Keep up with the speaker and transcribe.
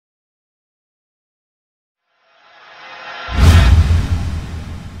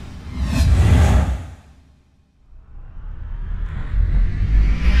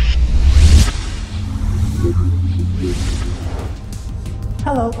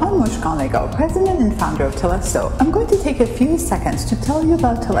I'm Mojgan Legault, President and Founder of Telesto. I'm going to take a few seconds to tell you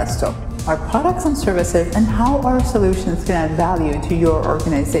about Telesto, our products and services, and how our solutions can add value to your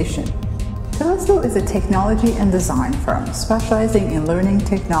organization. Telesto is a technology and design firm specializing in learning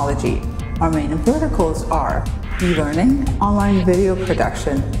technology. Our main verticals are e-learning, online video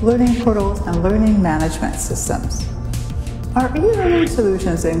production, learning portals, and learning management systems. Our e-learning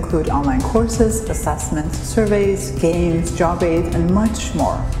solutions include online courses, assessments, surveys, games, job aids, and much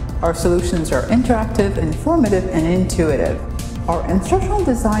more. Our solutions are interactive, informative, and intuitive. Our instructional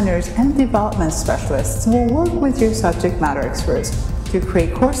designers and development specialists will work with your subject matter experts to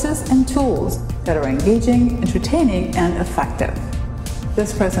create courses and tools that are engaging, entertaining, and effective.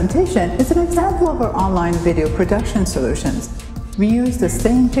 This presentation is an example of our online video production solutions. We use the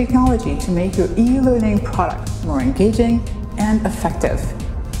same technology to make your e-learning product more engaging and effective.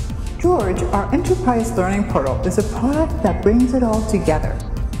 George, our enterprise learning portal, is a product that brings it all together.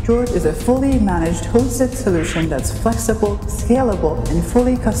 George is a fully managed hosted solution that's flexible, scalable, and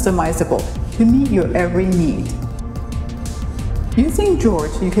fully customizable to meet your every need. Using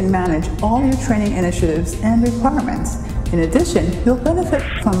George, you can manage all your training initiatives and requirements. In addition, you'll benefit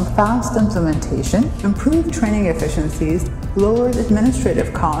from fast implementation, improved training efficiencies, lowered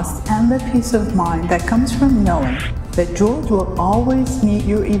administrative costs, and the peace of mind that comes from knowing that George will always meet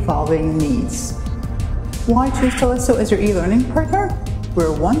your evolving needs. Why choose Telesto as your e-learning partner? We're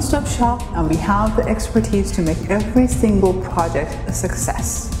a one-stop shop and we have the expertise to make every single project a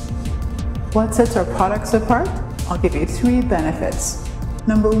success. What sets our products apart? I'll give you 3 benefits.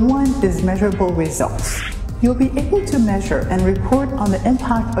 Number 1 is measurable results. You'll be able to measure and report on the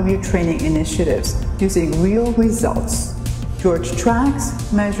impact of your training initiatives using real results. George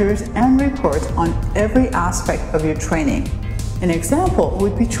tracks, measures, and reports on every aspect of your training. An example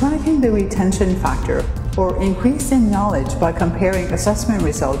would be tracking the retention factor or increasing knowledge by comparing assessment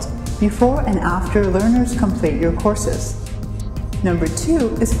results before and after learners complete your courses. Number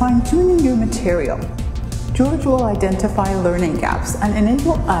 2 is fine-tuning your material. George will identify learning gaps and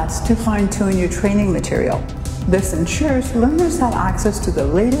enable us to fine-tune your training material. This ensures learners have access to the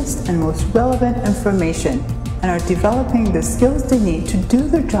latest and most relevant information and are developing the skills they need to do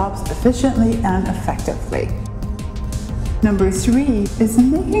their jobs efficiently and effectively. Number 3 is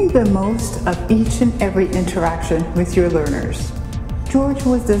making the most of each and every interaction with your learners. George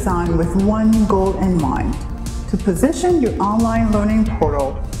was designed with one goal in mind: to position your online learning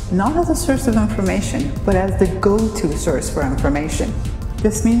portal not as a source of information, but as the go-to source for information.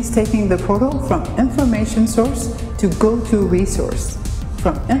 This means taking the portal from information source to go-to resource,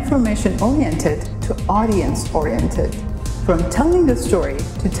 from information-oriented to audience-oriented, from telling a story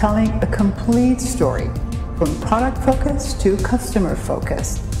to telling a complete story, from product focus to customer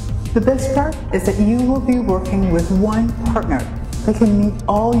focus. The best part is that you will be working with one partner that can meet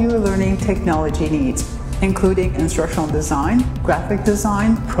all your learning technology needs, including instructional design, graphic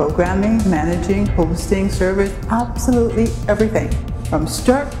design, programming, managing, hosting, servers, absolutely everything, from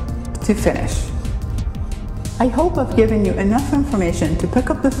start to finish. I hope I've given you enough information to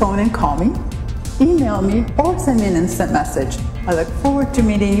pick up the phone and call me, email me, or send me an instant message. I look forward to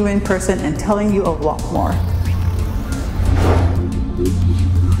meeting you in person and telling you a lot more.